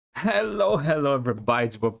Hello everybody,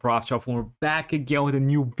 it's Proftrof and we're back again with a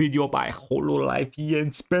new video by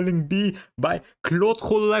HololiveEn spelling bee by Claude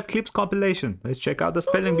Hololive Clips compilation. Let's check out the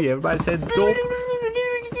spelling bee. Everybody said dope.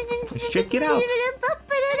 Let's check it out.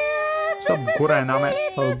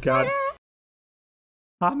 Oh god.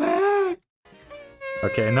 Amen.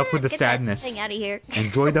 Okay, enough with the sadness. Thing out of here.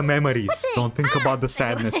 Enjoy the memories. Don't think about the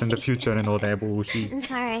sadness in the future and all that bullshit. I'm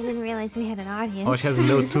sorry, I didn't realize we had an audience. Oh, she has a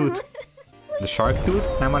little tooth. The shark tooth?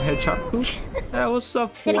 Hammerhead shark tooth? Hey, what's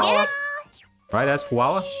up, Fuala? Right, that's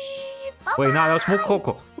Fuala? Wait, no, that's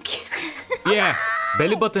Mokoko. Yeah,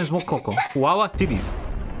 belly button is Mokoko. Fuala, titties.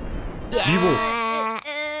 Yeah.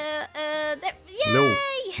 Little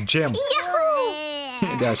gem.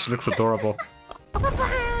 Yeah, she looks adorable.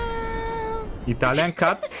 Italian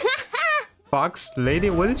cat? Fox?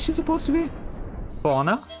 Lady? What is she supposed to be?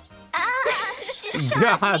 Fauna?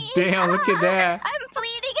 God damn, look at that. I'm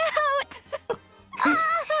bleeding out.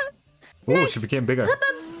 Oh, she became bigger.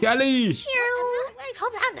 Kelly! Wait,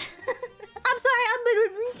 hold on. I'm sorry,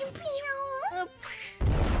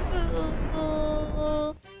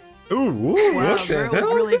 Ooh, Wow, what the girl was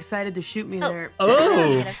hell? really excited to shoot me there.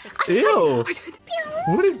 Oh, ew.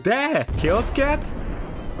 What is that? Chaos cat?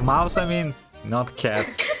 Mouse, I mean, not cat.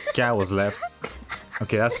 Cat was left.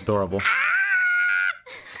 Okay, that's adorable.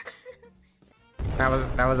 That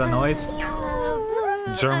was a noise.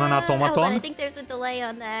 German automaton. I think there's a delay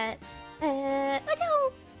on that.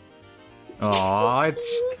 Oh,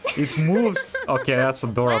 it moves. Okay, that's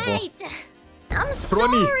adorable. Wait. I'm Ronnie.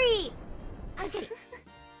 sorry.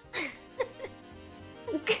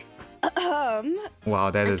 Okay. Wow,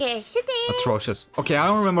 that is Okay, sitting. atrocious. Okay, I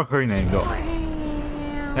don't remember her name though.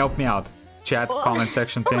 Help me out. Chat, comment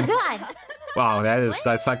section Oh my thing. god. Wow, that's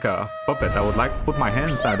like a puppet. I would like to put my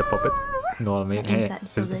hand inside the puppet. You know what I mean? That name's Hey, gotten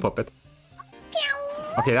this so is the good. puppet.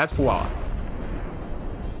 Okay, that's Fuala.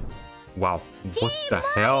 Wow, what the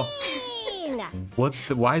hell?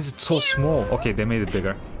 Why is it so small? Okay, they made it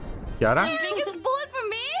bigger. Yara? Biggest bullet for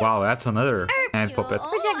me? Wow, that's another hand puppet.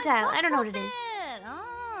 Projectile. I don't know what it is.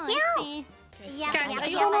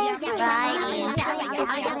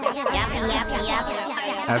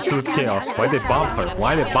 Absolute chaos. Why they bomb her?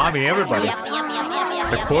 Why they bombing everybody?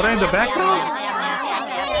 Dakota in the background?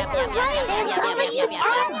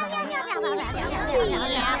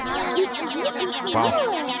 Wow.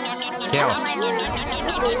 Chaos.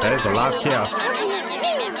 That is a lot of chaos.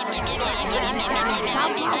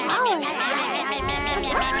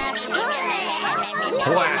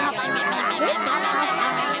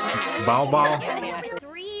 Bow bow.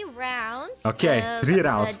 3 rounds. Okay, 3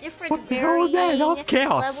 rounds. Different What the hell was that? That was varying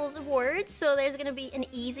chaos. levels of words. So there's gonna be an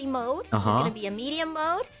easy mode. There's Uh-huh. gonna be a medium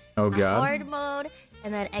mode. Oh A god. hard mode,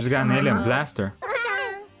 and then She's got an alien mode. blaster.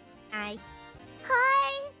 Hi.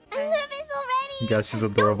 Hi. I'm nervous already. God, she's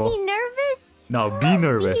adorable. Don't be nervous. No, be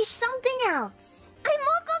nervous. Be something else. I'm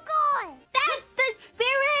Mokoko. That's the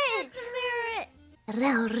spirit. That's the spirit.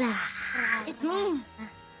 Raura. It's me.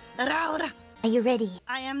 Raura. Are you ready?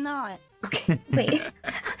 I am not. Wait.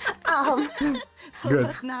 So Good.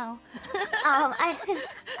 what now?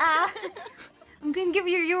 I'm gonna give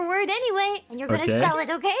you your word anyway, and you're gonna Okay. spell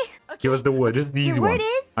it, okay? Give us the word. This is the easy Your one. word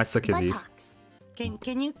is I suck at these. buttocks. Can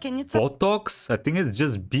you tell Botox? I think it's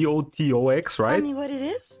just B-O-T-O-X, right? me what it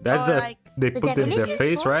is? That's Or the like, they the put it in their definition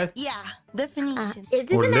face, for- right? yeah, definition.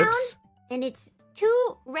 It is Or a noun, lips? and it's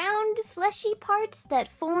 2 round, fleshy parts that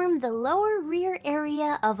form the lower rear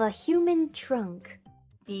area of a human trunk.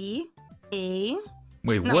 B A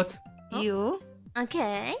Wait, No. what? U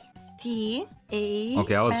Okay. T A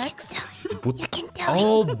Okay, I was- X. You can tell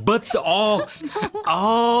Oh, buttocks!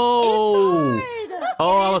 Oh!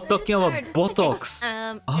 Oh, I was talking about hard. Botox. Is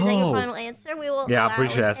that Oh. your final answer? We will. Yeah, I'm pretty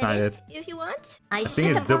allow sure that's not edit it. If you want. I think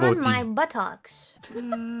sit it's double upon T. my buttocks.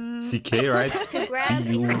 CK, right? To grab a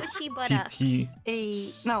squishy buttocks. T-T. A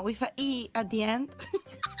no with a E at the end.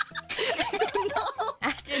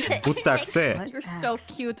 After the Buttocks. You're so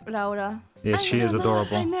cute, Laura. Yeah, she is I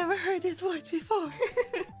adorable. never heard this word before.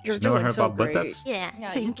 You're Never doing heard so about great. buttocks? Yeah.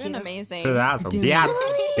 Yeah, Thank you're doing you. amazing. So that's a Dude. yeah.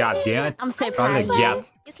 God damn it. I'm so Probably proud of you. yeah.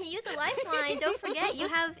 You can use a lifeline. Don't forget, you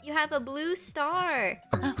have a blue star.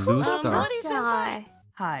 A blue star. Sorry, Star.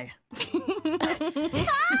 Hi.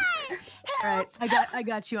 Alright, I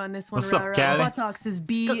got you on this one. What's up, Rara. Callie? Buttocks is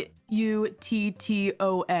B-U-T-T-O-X.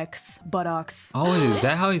 Buttocks. Oh, is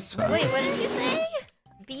that how you spell Wait, it? what did you say?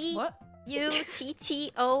 What?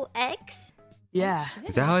 B-U-T-T-O-X? Yeah.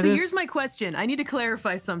 Is that how it So is? here's my question. I need to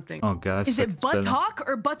clarify something. Oh god, Is it buttock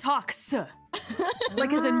or buttocks?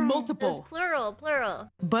 Like as in It's multiple. plural, plural.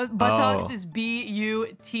 Buttocks Oh. is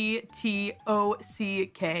B-U-T-T-O-C-K.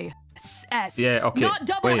 S. Yeah, okay, Not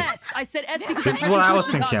double wait. S. I said S because This is I'm what I pressing was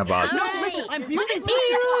push to thinking talk. about. No, Alright, listen, I'm this using must push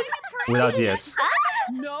to talk. Without the S.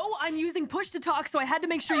 No, I'm using push to talk, so I had to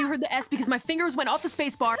make sure you heard the S because my fingers went off the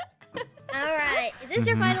space bar. Alright, is this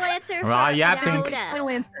your final answer? Well, for yeah, Pink. Rhoda? Final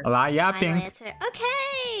answer. A lot Final yapping. answer.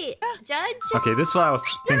 Okay, Judge. Okay, this is what I was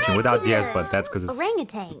thinking without the S, but that's because it's.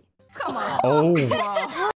 Orangutan. Come on.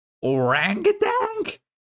 Oh, orangutan.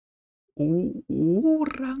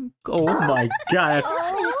 Orang. Oh my god.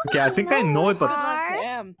 Okay, I think I know it, but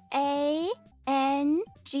R A N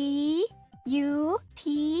G U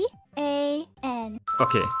T A N.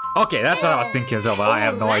 okay, that's what I was thinking as well. But I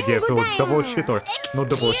have no idea if it was double shit or no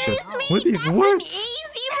double shit. What are these words?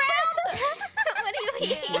 Easy round. What do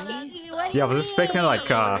you mean? Yeah, I was expecting like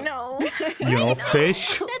No. you know,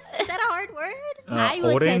 fish. Is that a hard word? I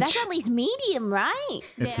would say that's Orange. at least medium, right?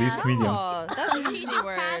 At least medium. Oh, that's an easy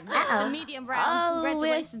word. Uh-oh. Medium brown.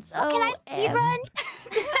 Congratulations. Oh, can I speed run?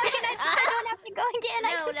 Does that mean I don't have to go again? No,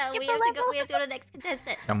 we have to go. We have to go to the next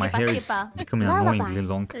contestant. And my hair is becoming Lullaby. annoyingly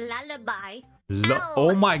long. Lullaby.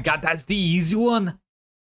 Oh my god, that's the easy one.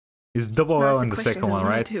 It's double L in the second one,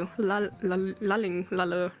 right? Lulling,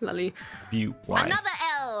 lully. B-Y. Another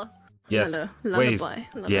L. Yes. Wait.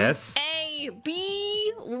 Yes. A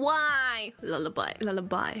B Y. Lullaby.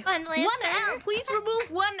 Final answer. One L. Please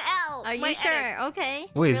remove one L. Are you My sure? edit. Okay.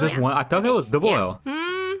 Wait, is it one? I thought it was double L.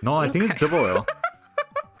 No, I think it's double L.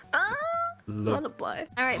 Lullaby.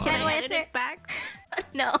 All right. Can Final I edit answer. it back?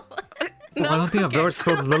 No. Oh, I don't think I've ever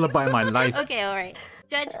spelled lullaby in my life. Okay. All right.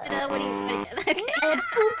 Judge, what do you? Okay.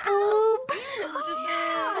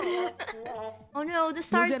 Oh no, the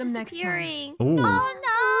star's get him next time. disappearing. Ooh. Oh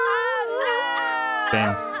no.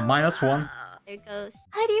 Damn. -1. There it goes.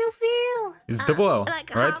 How do you feel? It's double L, Like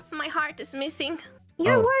right? half my heart is missing.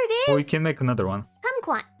 Your Oh. word is Well, we can make another one.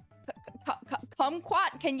 kumquat.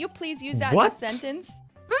 Kumquat. Can you please use that What? in a sentence?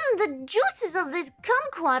 The juices of this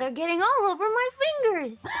kumquat are getting all over my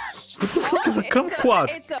fingers. What the fuck is a kumquat?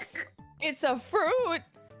 It's a fruit.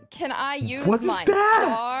 Can I use What is my that?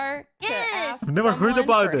 star to Yes. ask I've never heard someone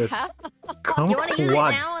about for this. help? You want to use it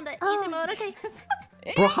Kumquat. now on the easy mode? Okay.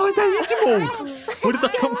 Bro, how is that easy mode? What is a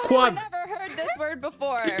kumquat? I've never heard this word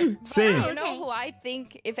before. Same. You know who I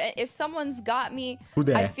think if someone's got me, Who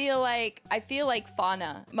I that? feel like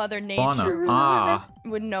Fauna, Mother Fauna. Nature Ah,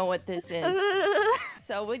 would know what this is.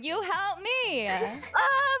 So would you help me?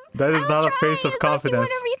 that is not a face of confidence.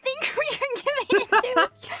 Whatever you think we're giving it to.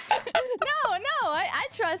 No, I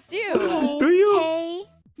trust you. Do you? K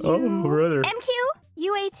Oh, brother. MQ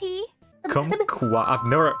UAT. Kumquat. I've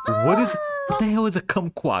never. What the hell is a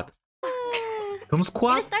kumquat?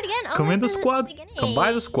 Kumsquat? Let's start again. Come in the at squad? beginning. Come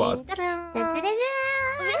by the squad. Really?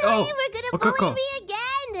 Oh, We're gonna okay, bully go. me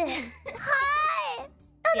again. Hi.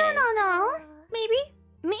 No. Maybe.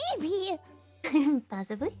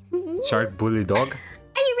 Possibly. Shark bully dog.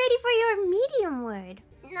 Are you ready for your medium word?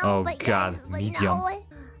 No. Oh god, medium.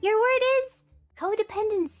 Your word is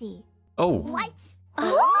codependency. Oh. What?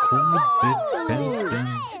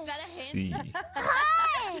 Codependency.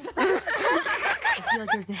 I feel like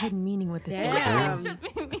there's a hidden meaning with this word.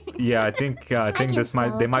 Yeah, I think this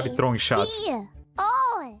might they might be throwing shots.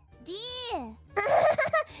 O D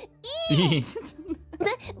E.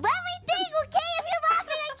 Let me think, okay? If you're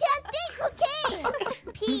laughing, I can't think,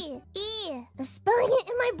 okay? P E. I'm spelling it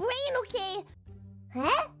in my brain, okay?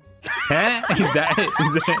 Huh? Huh?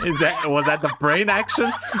 Was that the brain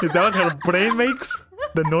action? Is that what her brain makes?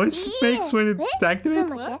 The noise it makes when it activates?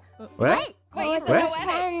 Something like that. What? Wait, you said What?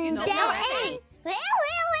 no edits. You said no edits.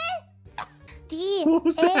 D What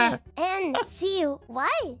was that? A N C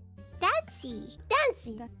Y.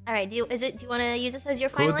 Dancy. All right. Do you want to use this as your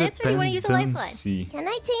final answer? Or do you want to use a lifeline? Codependency. Can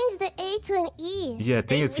I change the A to an E? Yeah, I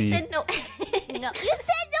think it's You E. said no. No. You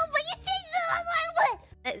said no, but you changed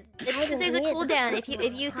it. Because there's a cooldown. If you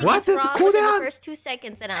think What? it's There's a wrong within cooldown? the first 2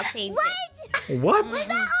 seconds, then I'll change it. What? Always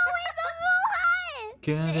a rule.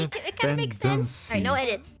 It kind of makes sense. All right. No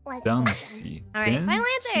edits. Dancy. All right. Final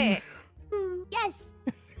answer. Yes.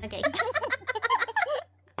 Okay.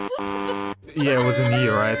 Yeah, it was an E,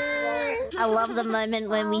 right? I love the moment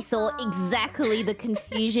when we saw exactly the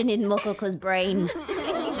confusion in Mokoko's brain.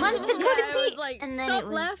 Once the code was like, and then stop it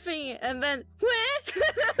was... laughing, and then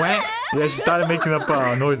Quack. Yeah, she started making up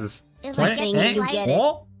noises. If Quack. I get Think this you right, get it.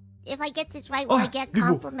 Oh? if I get this right, Oh, will I get Bibo.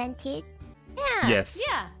 complimented? Yeah. Yes.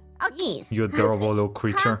 Yeah. Okay. You adorable little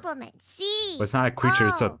creature. Compliment. C. But it's not a creature,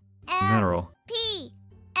 it's a O mineral. P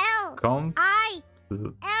L Come. I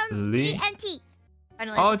M E N T.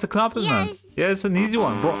 Oh, it's a compliment. Yes. Yeah, it's an easy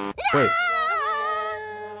one, bro. Wait.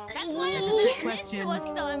 That's why this question was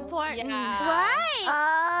so important. Yeah. Why?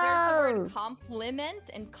 There's a word compliment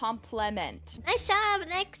and complement. Nice job.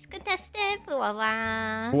 Next contestant.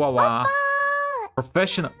 Wow. Wow.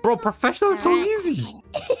 Professional. Bro, professional is so easy.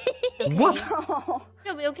 What?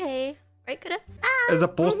 It'll be okay. Right, could have. As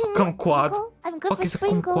opposed to kumquat. I'm good Fuck for is a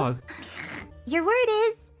sprinkle. kumquat? Your word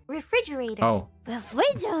is refrigerator. Oh.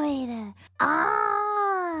 Refrigerator.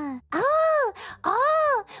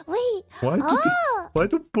 Wait. Why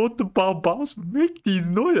do both the baobabs make these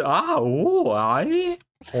noises? So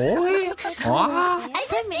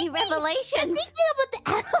many revelations. I'm thinking about the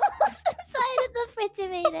animals inside of the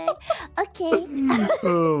refrigerator. Okay.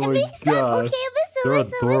 Oh It my makes sense. god. Okay, They're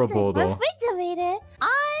listen. adorable, though. Refrigerator.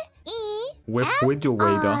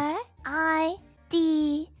 Refrigerator.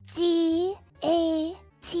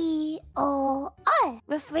 R-I-D-G-A-T-O-R.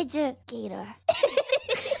 Refrigerator.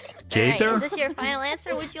 Gator? Alright, is this your final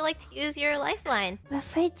answer? Would you like to use your lifeline?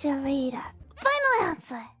 Refrigerator. Final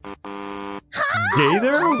answer.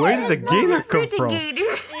 Gator? Where did the gator come from? Refrigerator.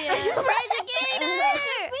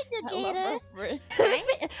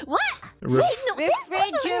 What?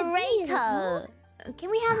 Refrigerator.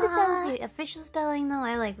 Can we have this as the official spelling though?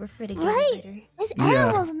 I like refrigerator. Right. There's Yeah,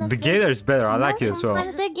 animals in the gator is better. I like it as well.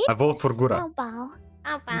 I I vote for Gura.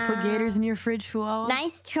 You put gators in your fridge, Fuawa?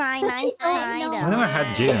 Nice try, nice try. no. I never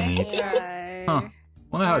had gator meat. Huh.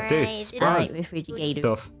 Wonder how it tastes. I like refrigerator.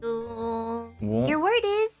 Tough. Your word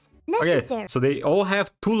is Okay, necessary. so they all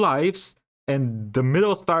have 2 lives, and the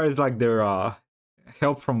middle star is like their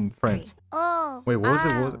help from friends. Oh. Wait, what was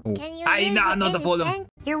it? What was it? Oh. Can you I use know, it not in the a volume.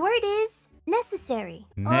 Your word is necessary.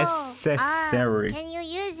 Necessary. Can you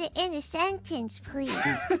use it in a sentence, please?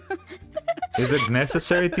 Is it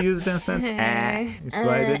necessary to use the sentence? You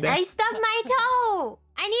slide it there. I stubbed my toe.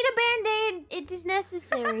 I need a band-aid. It is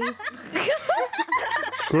necessary.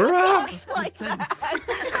 Gura! Like that.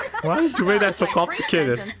 Why did you make that so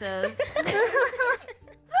complicated?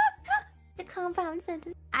 The compound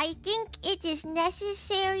sentence. I think it is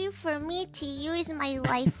necessary for me to use my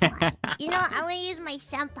lifeline. You know, I want to use my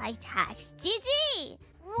senpai tax. Gigi!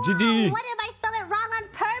 Gigi! What if I spell it wrong on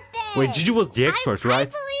purpose? Wait, Gigi was the expert, I right?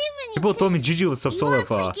 believe in you. People told me Gigi was some You sort wanna of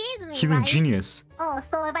play games with me, hidden right? genius. Oh,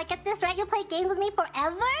 so if I get this right, you'll play games with me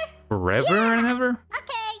forever? Forever and ever?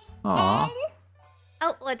 Okay. Aww.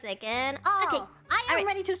 Oh, 1 second. Oh, Okay, I am Alright.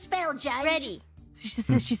 ready to spell, Judge. ready.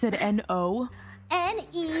 She said N-O.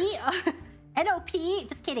 N-E... N-O-P...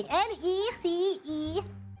 Just kidding.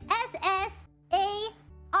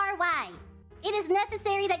 N-E-C-E-S-S-A-R-Y. It is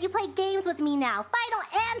necessary that you play games with me now. Final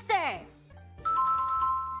answer!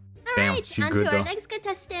 Damn, Alright, she on good to our though. next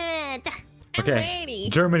contestant. Okay, ready.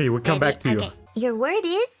 Germany, we come back to you. Okay. Your word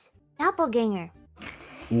is doppelganger.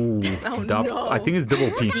 Ooh, Oh, no. I think it's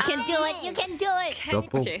double P. You can do it, you can do it.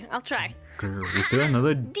 Double. Okay, I'll try. Girl, is there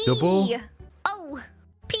another double? O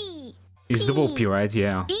P It's double P, right?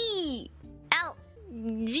 Yeah. E L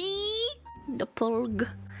G doppelg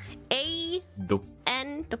A Dou-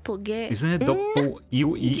 N doppelganger. Isn't it double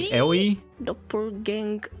U-E-L-E?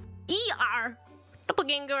 Doppelgang E-R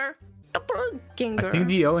doppelganger doppelganger. I think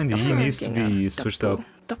the L and the E needs to be switched up.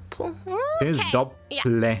 Doppel. I think it's Okay.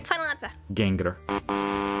 doppelganger. Final answer.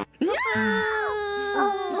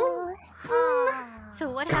 So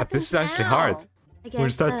what God, happens this is actually now? hard. I When you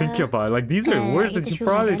guess, start thinking about it, like these are words that you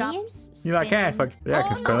probably... You're like, yeah, fuck, yeah, I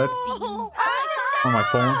can spell it on my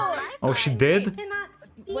phone. Oh, she did?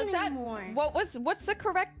 Was that what's the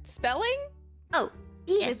correct spelling? Oh,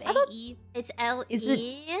 yes. With A-E. It's L Is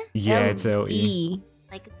E. Yeah, it's L-E.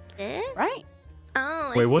 Like this? Right.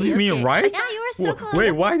 Oh, I Wait, what do see, you mean, okay. right? Yeah, you were so close.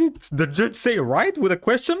 Wait, why did the judge say right with a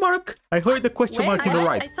question mark? I heard the question mark in the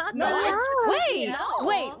right. I thought No. that Wait,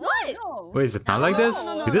 wait, what? No. Wait, is it not like this?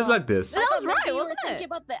 no, It is like this. That was right, You were wasn't thinking it?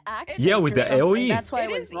 about the accent Yeah, with or the something. LE. That's why It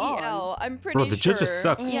it is was wrong. EL. I'm pretty Bro, the judges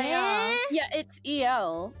suck. Yeah. Yeah, it's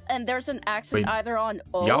EL, and there's an accent Wait, either on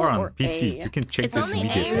O Y'all are or on PC. A. You can check It's this only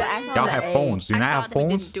A, immediately. right? Y'all have phones. Do you not have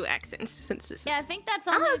phones? do accents since this Yeah, I is... think that's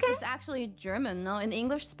only if it's actually German. No, in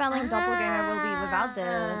English spelling, doppelganger will be without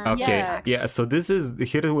the. Okay, Yeah. yeah, so this is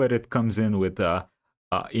here where it comes in with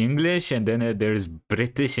English, and then there's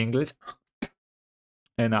British English.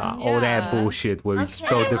 And all that Yeah. bullshit where you Okay,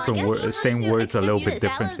 spell well, I different guess words, English same you words a little accept bit you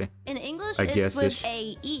differently. In English, I it's guess with ish.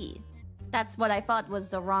 AE. That's what I thought was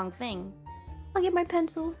the wrong thing. I'll get my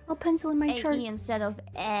pencil. I'll pencil in my chart. AE instead of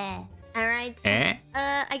eh. All right. Eh?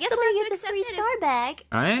 I guess Somebody we'll have to gets a accept free it. star bag.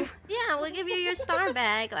 Eh? Yeah, we'll give you your star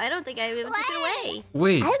bag. I don't think I even took it away.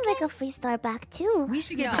 Wait, I'd like a free star back too. We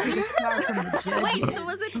should get a star from the judge. Wait, so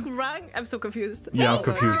was it wrong? I'm so confused. yeah, I'm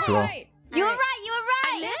confused as well. You were Alright. right. You were right. I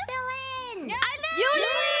You're live? still in. You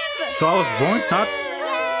live! So I was born, it's not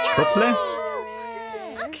properly?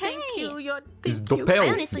 Okay. It's I Doppel.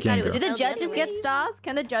 honestly thought it was. Ganger. Do Do the the judges other get way. stars?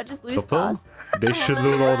 Can the judges lose Doppel? stars? They should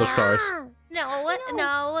lose all the stars. No,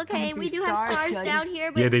 no, okay, we do have stars down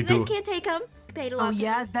here, but Yeah, they you guys do. can't take them. Paid a lot. Oh for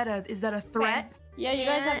yeah, them. is that a threat? Yeah, you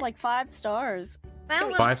guys Yeah. have like 5 stars. Well,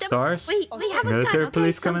 well, 5 then stars? We have a Military gun, okay?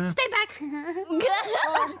 police So coming in? stay back. Okay.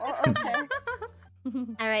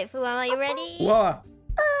 All right, Fuan, are you ready? Whoa.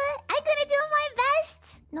 I'm gonna do my best.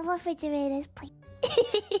 No refrigerators, please.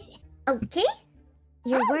 Okay.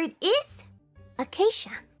 Your word is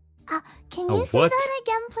acacia. Can A you say what? that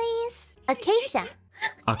again, please? Acacia.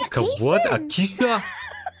 What? Acacia?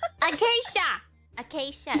 Acacia.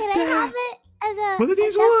 Acacia. Can I have it as a What are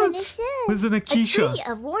these words? What is an A acacia? tree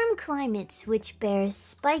of warm climates which bears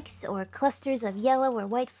spikes or clusters of yellow or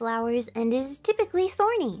white flowers and is typically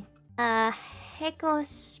thorny.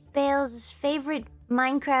 Hecospale's favorite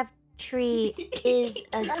Minecraft tree is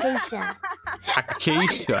acacia.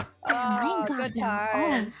 Acacia. Oh, God, good no.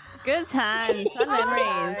 times. Good times. Fun Oh,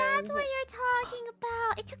 memories. that's what you're talking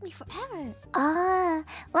about. It took me forever. Well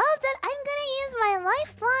then I'm gonna use my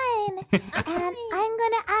lifeline. And I'm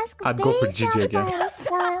gonna ask I'd go for GG again.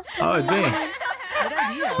 Oh, dang. Good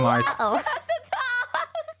idea. Smart. Oh.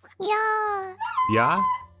 Yeah. Yeah?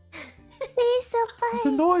 Please, What's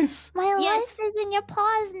the noise? my Yes. life is in your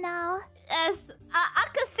paws now. Yes.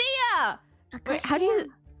 Acacia. Wait, how do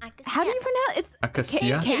you pronounce it's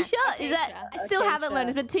Acacia? acacia? Is that Acacia. I still haven't learned.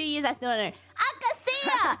 It's Acacia. been 2 years. I still don't know.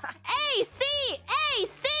 Acacia.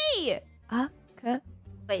 A-C-A-C.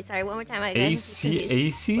 Wait, sorry, one more time. I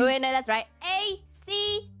A-C-A-C? Wait, no, that's right.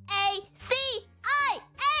 A-C-A-C-I-A.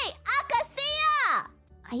 Acacia!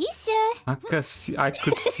 Are you sure? Acacia. I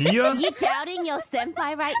could see ya? Are you doubting your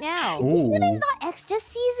senpai right now? Oh. There's no extra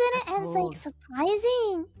season and it's like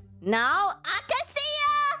surprising. No. Acacia!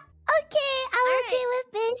 Okay, I'll agree with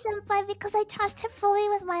Bay Senpai because I trust him fully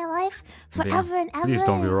with my life forever and ever. Please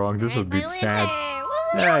don't be wrong. This would be Finally sad. there. Woo!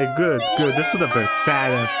 Yeah, good. This would have been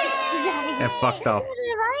sad and fucked up.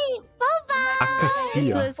 Right, bye-bye. Acacia.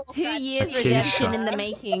 This was 2 years Acacia. redemption in the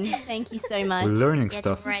making. Thank you so much. We're learning Get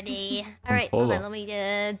stuff. ready. On Alright, hold Holo. on, let me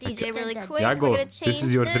DJ really quick. Yeah, go. We're gonna This change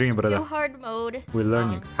is your dream, to brother. hard mode. We're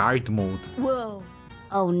learning hard mode. Whoa.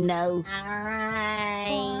 Oh no.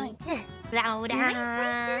 Alright. Louder.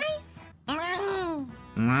 Nice. Your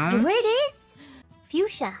word is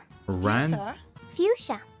fuchsia. Ran. Peter,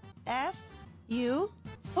 Fuchsia. F-U-C-S-I.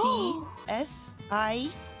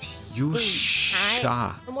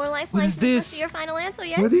 Yusha. No more What lifelines. is this? Your final answer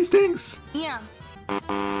yet? What are these things? Yeah.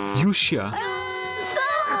 Fuchsia.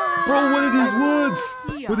 Bro, what are these words?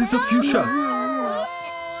 What is a fuchsia?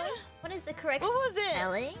 What is the correct What was it?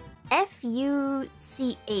 spelling? Fuchsia.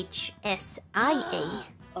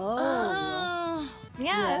 Oh.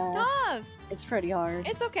 Yeah, it's tough. It's pretty hard.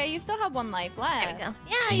 It's okay. You still have 1 life There we left. go.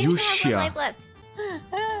 Yeah, you still Fuchsia. have 1 life left.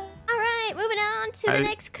 Alright, moving on to the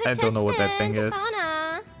next I contestant. don't know what that thing is.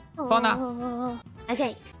 Fauna. Fauna.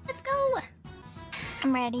 Okay. Let's go.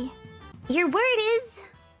 I'm ready. Your word is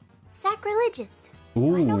sacrilegious.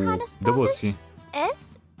 Ooh, know how to spell double this. C.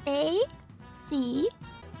 S-A-C-R-E-I-G.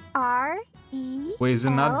 Wait, is it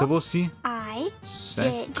not double C? O-U-S.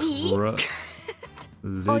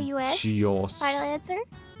 Sacrilegious. Final answer?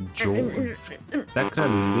 George.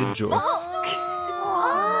 Sacrilegious. Oh,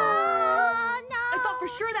 I thought for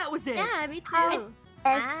sure that was it. yeah, me too.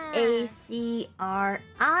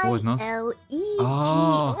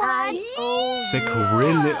 S-A-C-R-I-L-E-G-I-O.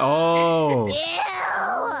 Sacrilege. Oh. Ew.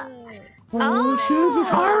 Oh, shit, this is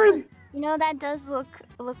hard. You know, that does look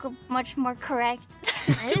much more correct.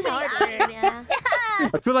 That is hard, yeah.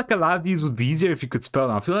 I feel like a lot of these would be easier if you could spell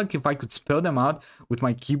them. I feel like if I could spell them out with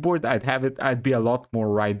my keyboard, I'd be a lot more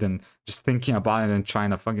right than just thinking about it and trying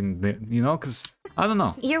to fucking, you know, because I don't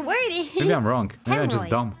know. Your word is Maybe I'm wrong. Maybe I'm just hemorrhoid.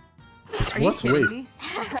 dumb. It's Are you what? kidding Wait, me?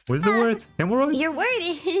 what's the word? Hemorrhoid? Your word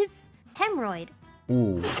is hemorrhoid.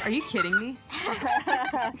 Ooh. Are you kidding me?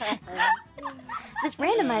 This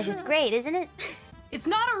randomizer's great, isn't it? It's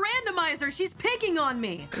not a randomizer. She's picking on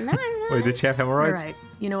me. No, I'm not. Wait, did she have All hemorrhoids? right.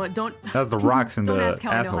 You know what? Don't That's the rocks in don't the ask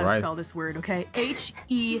how I know asshole, how to right? spell this word, okay? Wait,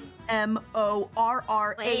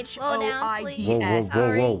 slow down, H-E-M-O-R-R-H-O-I-D-S. Whoa, whoa,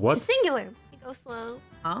 whoa, whoa, what? Singular. You go slow.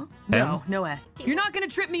 Huh? No, no S. You're not gonna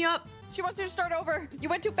trip me up. She wants you to start over. You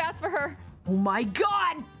went too fast for her. Oh my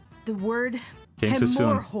god! The word Came too soon.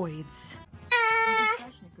 hemorrhoids.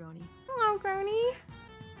 Hello, Granny.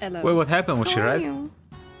 Hello. Wait, what happened? Was she How are right? you?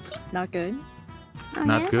 Not good. Oh,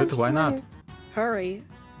 Not yeah, good? I'm Why not? sure. Hurry.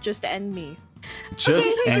 Just end me. Just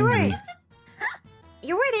here's end your me. word.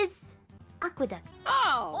 Your word is aqueduct.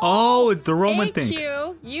 Oh. Oh, it's the Roman thing.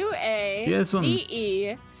 A-Q-U-A-D-E-C-T. Yes, one.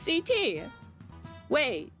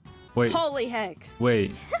 Wait. Wait, Holy heck.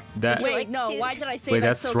 wait. That. Wait, no, why did I say Wait, that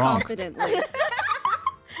that's so wrong. confidently?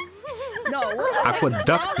 No.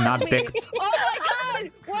 Aqueduct, not dict. Oh my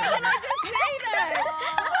god! Why did I just say that?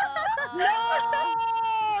 No!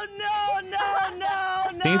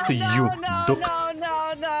 I think it's a U. Duct.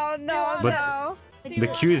 No. But the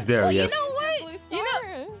Q is there, Well, yes. You know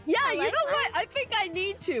what? Yeah, you know what? I think I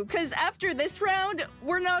need to, because after this round,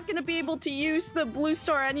 we're not going to be able to use the blue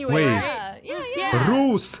star anyway, Wait. right? Yeah.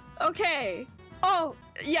 Bruce! Okay. Oh,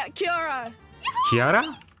 yeah, Kiara.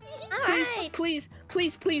 Kiara? Please.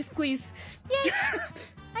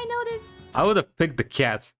 I know this. I would have picked the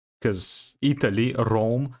cat, because Italy,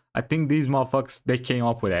 Rome, I think these motherfuckers, they came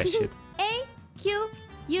up with that shit.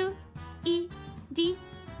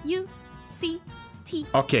 A-Q-U-E-D-U-C-T.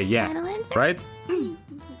 Okay, yeah. Final answer? Right?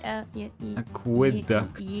 Yeah.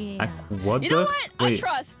 Aqueduct. Yeah. Aqueduct? You know what? I Wait.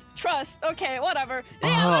 trust. Okay, whatever.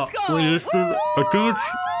 Yeah, let's go. Wait, I think it's...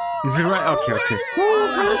 Is it right? Okay.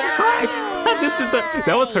 This is right.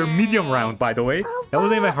 That was her medium round, by the way. That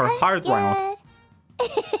wasn't even her hard round.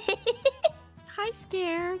 Hi,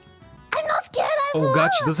 scared. I'm not scared. Oh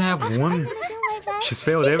god, she doesn't have one. She's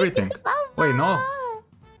failed everything. Wait, no.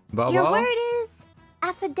 Your Baba? word is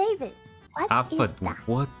affidavit.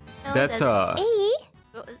 What? No, That's it a... E.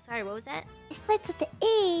 Sorry, what was that? It starts with the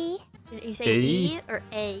E. You say A? E or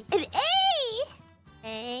A? An A.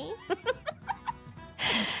 A?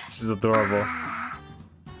 She's adorable.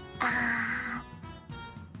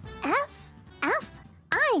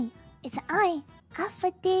 I. It's I.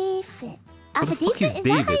 Affidavit. What the fuck is That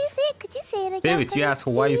how David? you say it? Could you say it again? David, for you me, asked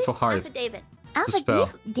why you please? so hard Affidavit. to spell.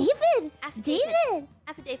 David. Affidavit.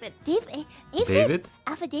 Affidavit. Affidavit. David?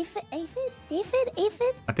 Affidavit. Aphid.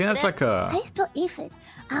 I think that's like How do a you spell aphid?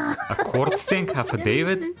 court thing,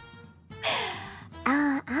 affidavit.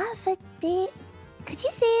 Affidavit. Could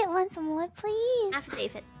you say it once more, please?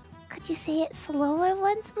 Affidavit. Could you say it slower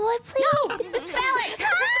once more, please? Spell it.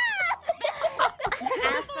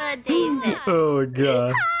 Affidavit. Oh my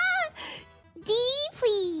god. D,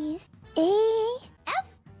 please.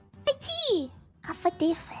 A-F-I-T.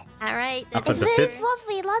 Affidavit. All right. Affidavit. It's very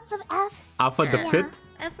fluffy. Lots of F's. Affidavit?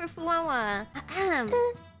 F for Fuawa.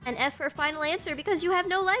 An F for final answer because you have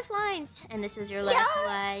no lifelines. And this is your last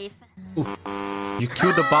life. You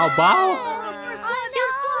killed the Bao Bao?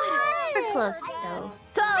 We're close, though.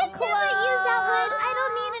 So close. Use that one. I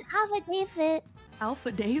don't need an affidavit.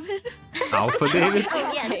 Alpha David? Alpha David?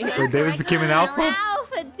 Oh, yes. Wait, David became an alpha?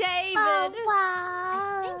 Alpha David. I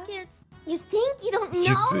Wow. think it's... You think you don't know?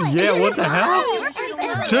 Yeah, what the hell?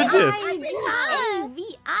 Judges!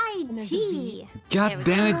 A-V-I-T. God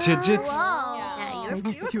damn it, judges! Yeah, you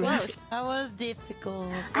were close. That was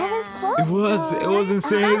difficult. I was close. It was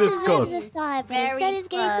insanely difficult. Very start, but Very instead it's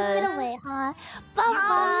getting close. put away, huh?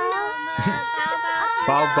 Bye-bye.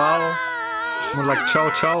 Bao Bao. More like Chow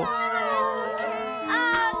Chow.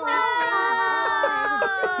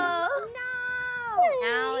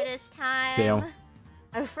 Now it is time. Damn.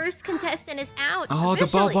 Our first contestant is out. Oh, the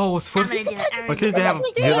Bao officially. Bao was first. I'm gonna do it, I'm gonna At least do they it. have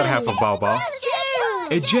the other half of Bao Bao.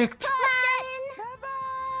 Eject!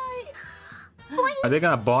 Are they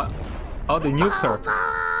gonna bot? Oh, they nuked her.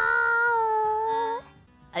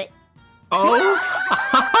 Oh!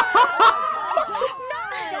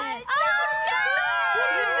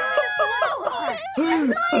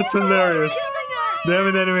 That's hilarious. They have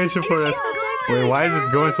an animation for it. Wait, why is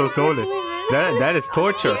it going so slowly? That is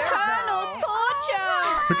torture.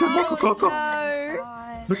 Look at Moko Coco.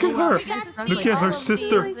 Look at her. Look at her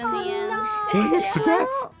sister. To that.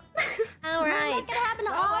 All right.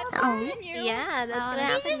 Yeah, that's gonna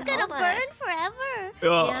happen. She's just gonna to all of burn us. forever.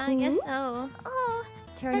 Yeah, I guess so. Oh.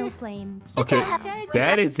 Eternal flame. Okay,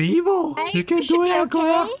 that is evil. You can't do it,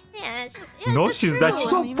 Agora. Yeah, No, that's she's true. not.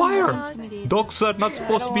 She's on fire. Dogs are not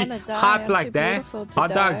supposed to be hot like that.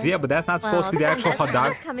 Hot dogs, yeah, but that's not supposed to be the actual hot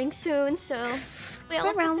dog. That's coming soon, so we all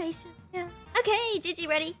have to face it. Yeah. Okay, Gigi,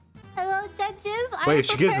 ready? Hello, judges. Wait, if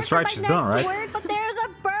she gets this right, she's done, right? Word, but there's a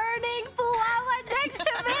burning flower next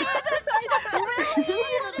to me.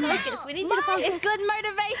 Focus. We need you to focus. It's good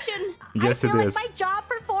motivation. Yes, I it feel is. like my job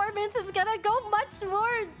performance is gonna go much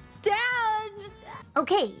more down.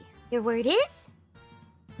 Okay, your word is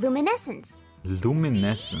luminescence.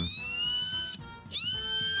 Luminescence.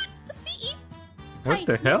 What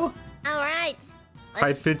the hell? All right. High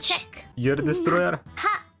Let's pitch. check. You're the destroyer.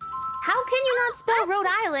 Ha! How can you not spell Rhode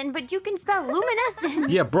Island, but you can spell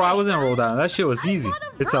luminescence? Yeah, bro, I wasn't Rhode Island. That shit was easy.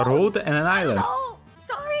 It's a road and an island. Oh,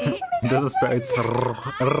 sorry. It doesn't spell. It's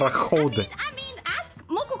Rachode. I mean, ask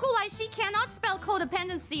Mokokulai. She cannot spell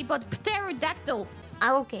codependency, but pterodactyl.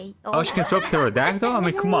 Okay. Oh, she can spell pterodactyl? I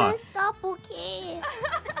mean, come on. Stop, okay.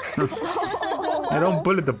 I don't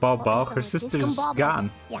bully the Bao. Her sister's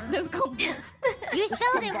gone. Yeah. Let's go. You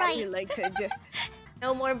spelled it right. Related.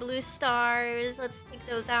 No more blue stars. Let's take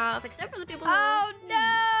those off, except for the people who Oh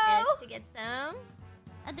managed no! to get some.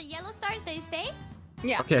 The yellow stars, they stay?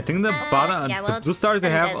 Okay, I think the bottom, yeah, well, the blue stars they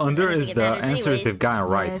none of have that's- under I don't is think it the matters answers anyways. they've gotten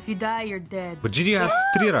Yeah, right. if you die, you're dead. But Gigi had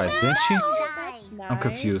 3 right, didn't she? Die. I'm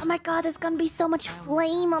confused. Oh my god, there's gonna be so much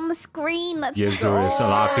flame on the screen. Let's Yes, there is. A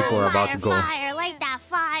lot of people are about to go. Fire, like that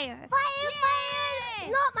fire. Fire.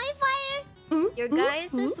 Not my fire. Your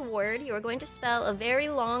guys' word, you are going to spell a very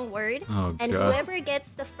long word. Oh, And God. whoever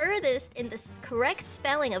gets the furthest in the correct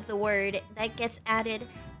spelling of the word, that gets added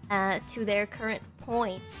to their current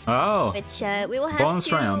points. Oh, Which we will have Bonus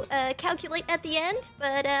to round. calculate at the end.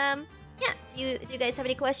 But yeah, do you guys have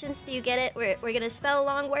any questions? Do you get it? We're gonna spell a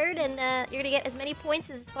long word, and you're gonna get as many points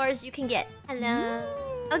as far as you can get. Hello.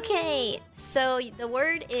 Okay, so the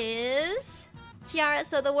word is Kiara.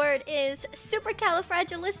 So the word is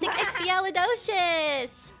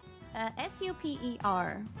supercalifragilisticexpialidocious.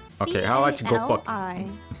 S-U-P-E-R. Okay, how about you go fuck?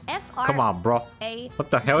 C-A-L-I-F-R-A-G-I-L-I-S-T. come on, bro. What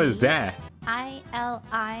the hell is that?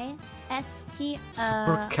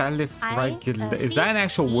 Supercalifragilistic. Is that an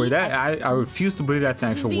actual word? I refuse to believe that's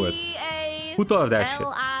an actual word. Who thought of that shit?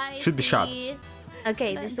 Should be shot.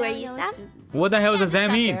 Okay, this is where you stop. What the hell does that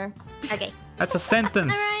mean? Okay. That's a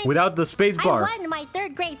sentence Alright. without the space I bar. won my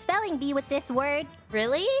 3rd grade spelling bee with this word.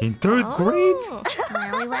 Really? In 3rd grade? Oh.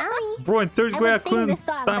 Wowie wowie. Bro, in 3rd I grade I would sing couldn't this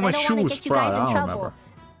song, tie but my I don't want to shoes, get you bro. guys I in don't trouble. remember.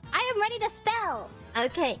 I am ready to spell.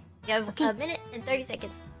 Okay. You have a minute and 30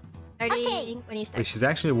 seconds. Starting when you start. Wait, she's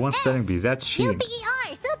actually one spelling bees. That's cheating.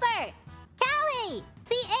 U-P-E-R. Super. Callie.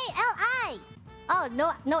 C-A-L-I. Oh,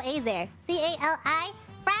 no A there. C-A-L-I.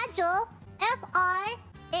 Fragile. F-R-A-G-I-L.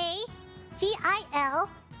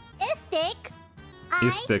 Istic.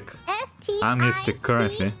 Istic. S-T-I-C. I'm Istic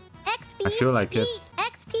currently. X-P. I feel like it.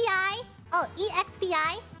 E-X-P-I. Oh,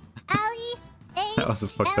 E-X-P-I. L-E-A. That was a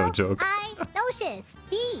fucked up joke. Docious.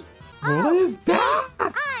 B. What is that?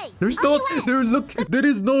 I. There's no there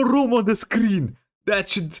is no room on the screen. That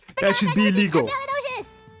should be illegal.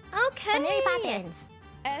 Okay. Mary Poppins.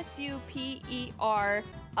 S-U-P-E-R.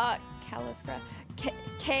 Califra.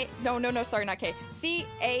 K. No. Sorry, not K.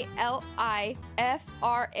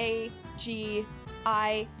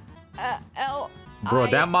 C-A-L-I-F-R-A-G-I-L. Bro,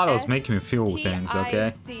 that model's making me feel things,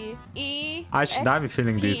 okay? I should not be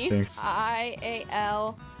feeling these things.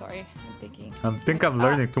 I-A-L. Sorry, I'm thinking. I think I'm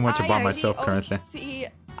learning too much about myself currently.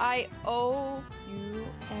 C-I-O-U-S.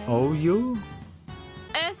 O-U?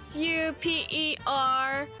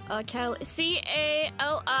 S-U-P-E-R.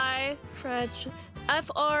 C-A-L-I.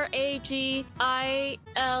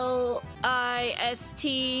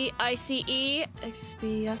 F-R-A-G-I-L-I-S-T-I-C-E.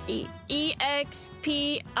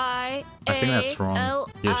 E-X-P-I. I think that's wrong.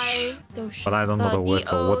 Yes. But I don't know the word,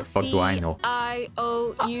 so what the fuck do I know?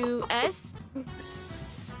 I-O-U-S.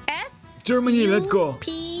 Germany, let's go.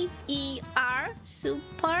 P-E-R.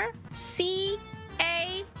 Super.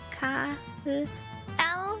 C-A-L.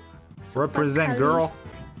 Represent, girl.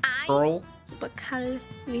 Girl.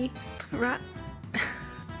 Supercalifra.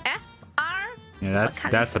 F-R. Yeah,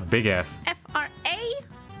 that's a big F. F-R-A-G-I.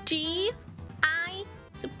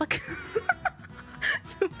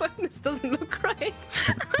 This doesn't look right.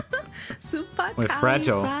 Wait,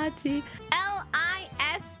 fragile. L-I-S-T-I-C.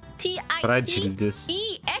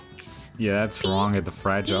 E-X. Yeah, that's wrong at the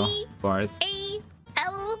fragile part.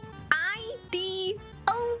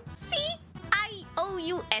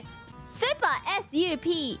 A-L-I-D-O-C-I-O-U-S. Super.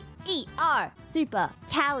 S-U-P-E-R. Super.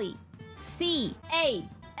 Callie. C-A-L-I.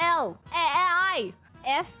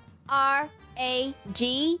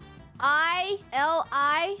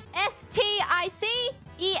 F-R-A-G-I-L-I-S-T-I-C.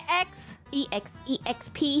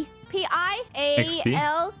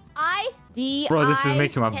 E-X-E-X-P-I-A-L-I-D-I. Bro, this is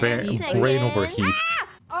making my brain overheat.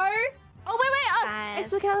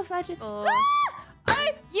 Expialidocious.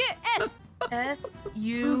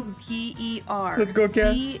 S-U-P-E-R. Let's go,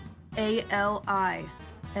 Kat. C-A-L-I.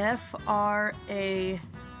 F-R-A-G.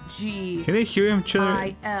 Can they hear each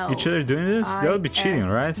other doing this? That would be cheating,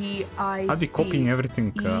 right? I'd be copying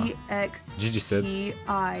everything Gigi said.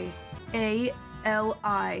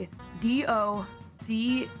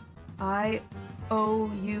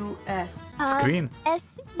 E-X-P-I-A-L-I-D-O-C-I-O-U-S. Screen.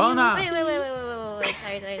 Oh no! Wait.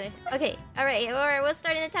 Sorry. Okay, alright, we'll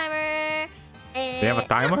start in the timer. And They have a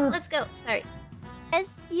timer? Let's go. Sorry.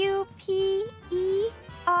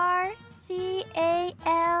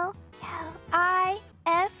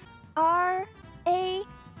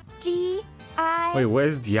 S-U-P-E-R-C-A-L-I-F-R-A-G-I. Wait,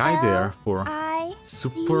 where's the I there for?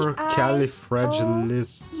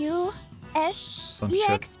 Supercalifragilis. U-S. Some shit.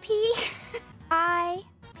 E-X-P-I-P-A-L.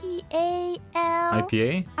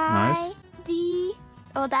 IPA. Nice. D.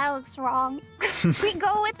 Oh, that looks wrong. We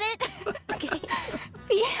go with it. Okay.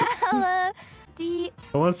 Piala. D.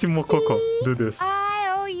 I want to see Mokoko do this.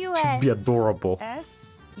 IOUS. Should be adorable.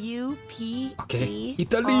 SUPERTALI. Okay.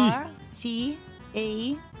 Italy.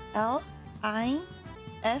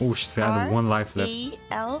 Oh, she's got one life left.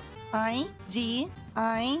 ALIGISPE.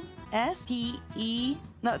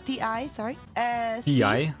 No, TI, sorry.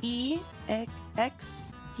 TI?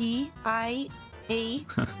 CEXPIAD.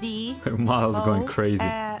 Her model's going crazy.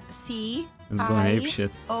 C. It's going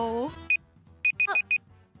apeshit. O.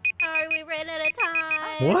 Sorry, we ran out of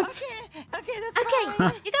time. What? Okay, that's Okay,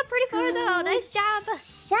 fine. you got pretty far though. Nice job.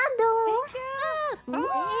 Shadow.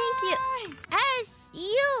 Thank you.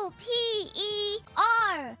 SUPER.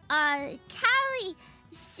 Cali.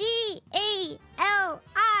 CALI.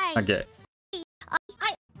 Okay.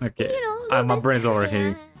 Okay. You know, My brain's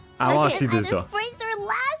overheating. I want to see this though. Phrase their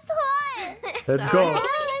last one. Let's Sorry. go.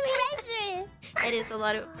 Pressure. It is a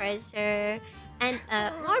lot of pressure. And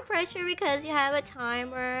more pressure because you have a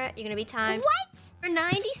timer. You're gonna be timed for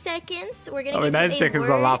 90 seconds. We're gonna give 90 you seconds is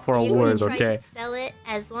a word. lot for a You're gonna word, try okay? to spell it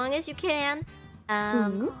as long as you can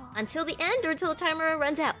until the end or until the timer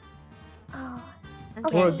runs out. Oh.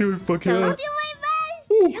 Okay. Oh, dude, fuck So- it I'll up. do my best.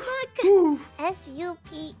 Good luck.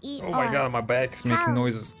 SUPER. Oh my god, my back's making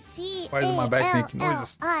noises. Why is my back making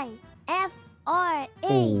noises?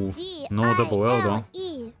 CALIFRAGI. no double L though.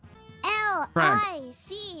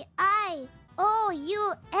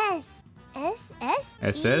 LICIOUS.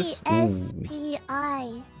 SS?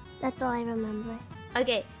 SSESPI. That's all I remember.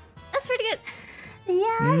 Okay, that's pretty good. Yeah,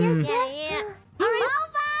 Mm. Yeah. All right.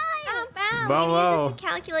 Bow. Bow We're gonna use wow. this to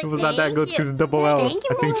calculate. It was not that Thank good you. because double L. Thank you,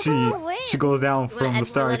 I think Mama. she goes down You from wanna the add more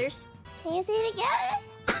start. letters? Can you say it again?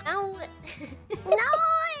 No. No!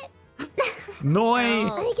 No way.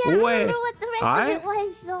 I can't remember what the rest of it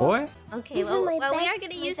was. So. Oi? Okay, These are well, my we are best-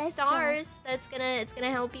 gonna my use best stars. It's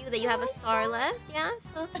gonna help you that you have a star left. Yeah.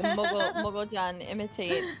 So. Mogo-chan,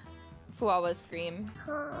 imitate Fuawa's scream.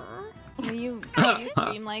 Huh? Will you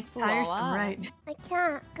scream like Tiresome, Fuawa? right? I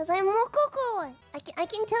can't, cause I'm Mokoko. I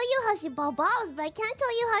can tell you how she bows, but I can't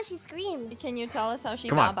tell you how she screams. Can you tell us how she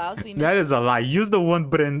Come on. bows? We That is a lie. Use the one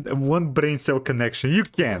brain cell connection. You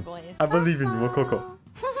can. voice. I believe in you, Mokoko.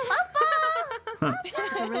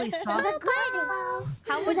 They're really soft. That's good.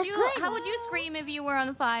 How Was would it you good? How would you scream if you were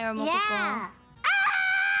on fire, Mokoko? Yeah.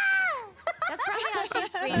 That's probably how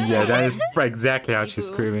she's screaming. Yeah, that is exactly how she's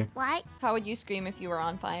screaming. What? How would you scream if you were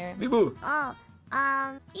on fire? Mibu. Oh.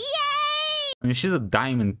 Yay! I mean, she's a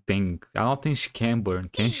diamond thing. I don't think she can burn,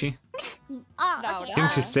 can she? Oh, No, okay. I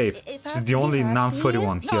think she's safe. If I She's have the to be only happy- non-furry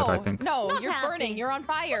one here, No, I think. no, Not you're happy. burning. You're on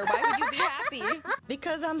fire. Why would you be happy?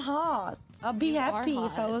 Because I'm hot. I'll be You are happy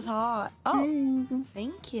if I hot. was hot. Oh,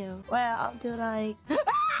 thank you. Well, I'll do like.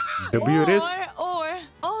 W it is. Or,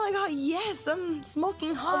 oh my god, yes, I'm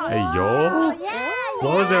smoking hot. Hey, yo. Oh, yeah.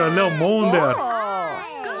 Why was there a little moan there?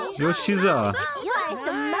 Oh. Yo, she's a... You are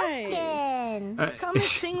smoking. Come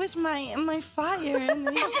extinguish my fire and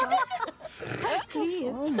then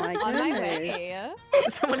please. Oh my On my goodness. way.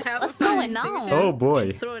 Someone have What's going on? Oh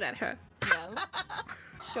boy. Throw it at her. Yeah.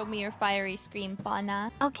 Show me your fiery scream,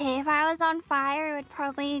 Fauna. Okay, if I was on fire, it would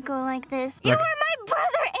probably go like this. You Like- are my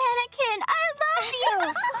brother, Anakin. I love you.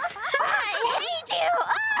 I hate you.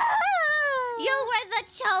 You were the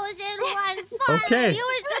chosen one, Father. Okay. You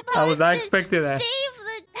were supposed I was not to expecting that. save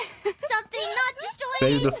the something, not destroy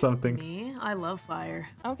Saved it. us something. Me? I love fire.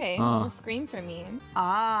 Okay, Ah. well, scream for me.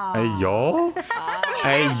 Ah. Hey, yo. Ah.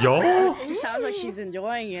 Hey, yo. She sounds like she's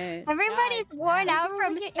enjoying it. Everybody's worn out from You're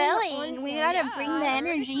in the spelling. We gotta Yeah, bring the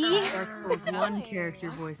energy. That's those one character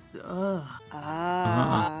voices. Ugh.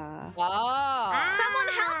 Ah. Oh. Someone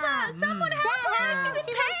help us! Someone help her!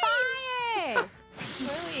 She's on fire!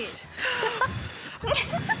 Really?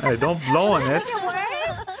 Hey, don't blow on it.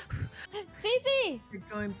 Cece! You're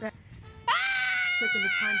going back. Clicking the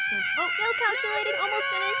timestamp. Oh, Still calculating. Almost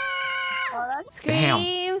finished. Oh, that's Damn. I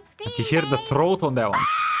can hear the throat on that one.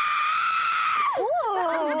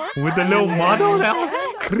 Ooh. With the little model, that was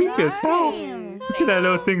creepy as hell. Look at that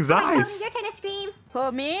little thing's eyes. Your turn to scream. For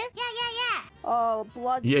me? Yeah. Oh,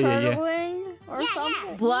 blood Yeah, yeah, yeah. curdling or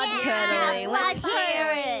something? Blood Yeah, curdling. blood Let's hear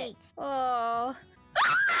curdling. it. Oh.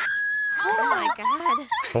 Oh my god.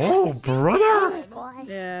 Oh, brother. Gosh.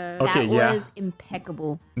 Yeah. Okay, that yeah. was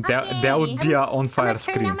impeccable. That would be an on I'm fire gonna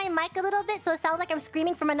turn down scream. my mic a little bit so it sounds like I'm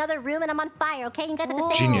screaming from another room and I'm on fire, okay? You guys have to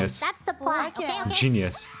stay Genius. That's the plot, okay?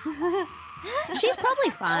 Genius. She's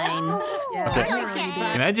probably fine. yeah. Okay.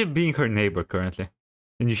 Okay. Imagine being her neighbor currently.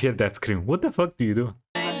 And you hear that scream. What the fuck do you do?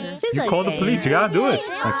 She's You call the okay. police. You gotta do it.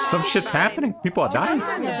 Like, some shit's happening. People are dying.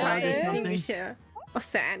 Died or something. Extinguisher. or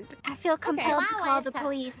sand? I feel compelled to Wow, call it's the tough.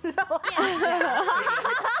 police.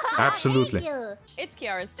 Absolutely. It's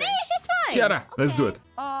Kiara's turn. She's fine. Kiara, let's do it.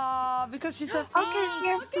 Oh, because she's a Oh, because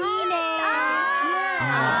you're Phoenix.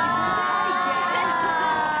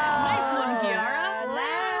 Nice one, Kiara.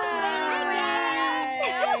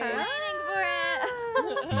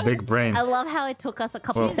 Big brain. I love how it took us a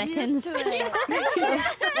couple Well- seconds.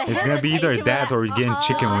 It's gonna be either that or you getting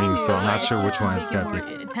chicken wings, so I'm not sure which one it's gonna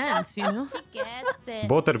be. Intense, you know? Gets it.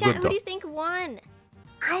 Both are Yeah, good who do though. you think won?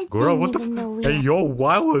 I Gura, what didn't even know the we Hey yo,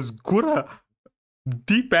 why was Gura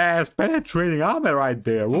deep ass penetrating armor right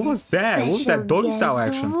there? What was that? What was that doggy style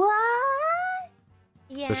action? What?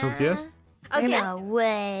 Yeah. Special guest? Okay. No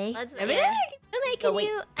way. Let's Umay, can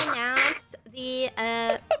you announce the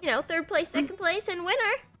third place, second place, and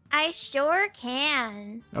winner? I sure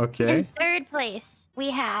can. Okay. In third place,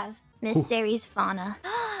 we have Miss Ooh. Ceres Fauna.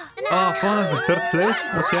 Oh, Fauna's in third place?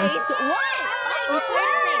 Okay.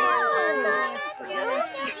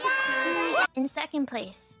 In second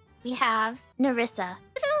place, we have Narissa.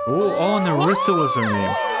 Oh, Narissa was her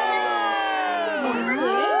name.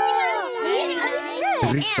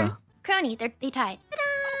 Narissa. And Crony, they tied.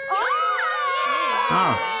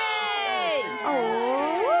 Ah.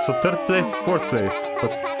 So third place is fourth place.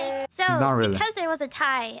 But So, not really. because there was a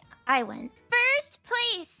tie, I win. First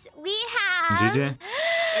place, we have... GG.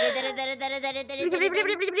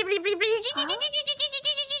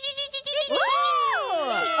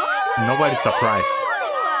 Nobody's surprised.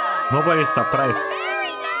 Nobody's surprised.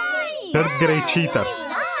 Third grade cheater.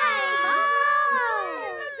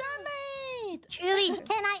 Truly.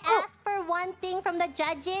 Can I ask for one thing from the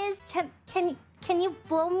judges? Can you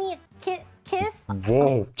blow me a kiss?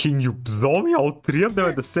 Whoa, can you blow me all three of them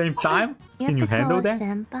at the same time? Can you handle that?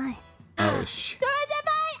 Senpai. Oh shit. Oh,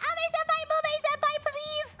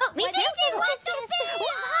 me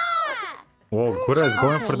Whoa, Gura is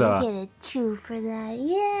going for You the... get a chew for that.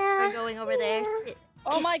 We're Yeah. going over there.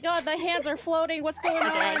 Oh my god, the hands are floating. What's going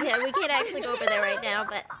Okay, on? yeah, we can't actually go over there right now,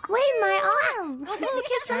 but Wait, my arm. go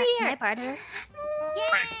kiss from My here. partner.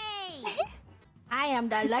 Yay! I am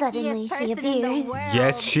the Suddenly luckiest she person in the appears. world.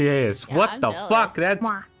 Yes, she is. Yeah, What I'm the jealous. fuck? That's...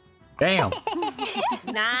 Mwah. Damn.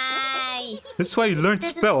 Nice. This is why you learn to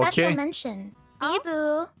There's a spell, special okay? mention.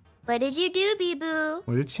 Bee-boo. What did you do, Bee-boo?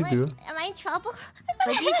 What did she do? Am I in trouble?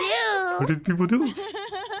 What'd you What do? did people do?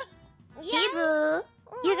 Bee-boo.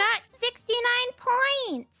 You got 69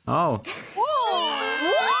 points. Oh.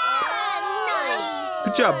 Nice.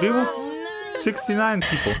 Good job, people. 69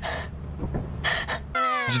 people.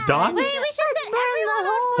 Jdan? Wait, we should set everyone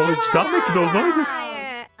on Oh, is Jdan making those noises?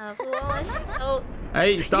 Fire. Oh,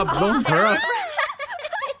 Hey, stop blowing her up.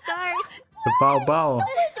 sorry. The bow bow.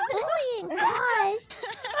 Bullying, gosh.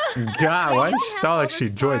 God, why does she sound All like the she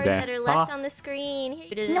enjoyed stars that? that are left Huh? on the screen. Here,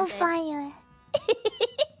 you did No it. fire.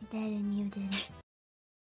 Dead and muted.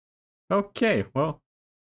 Okay, well.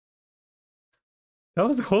 That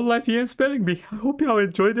was the HololiveEn spelling bee. I hope y'all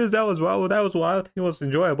enjoyed this. That was wild. It was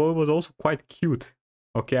enjoyable. It was also quite cute.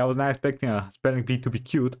 Okay, I was not expecting a spelling bee to be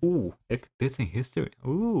cute. Ooh, that's in history.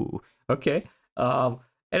 Ooh, okay.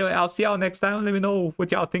 Anyway, I'll see y'all next time. Let me know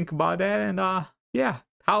what y'all think about that. And yeah,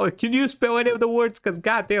 how can you spell any of the words? Because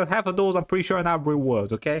goddamn, half of those I'm pretty sure are not real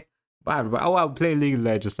words. Okay. Bye, everybody. Oh, I'll play League of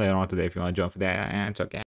Legends later on today if you want to jump for that. And it's okay.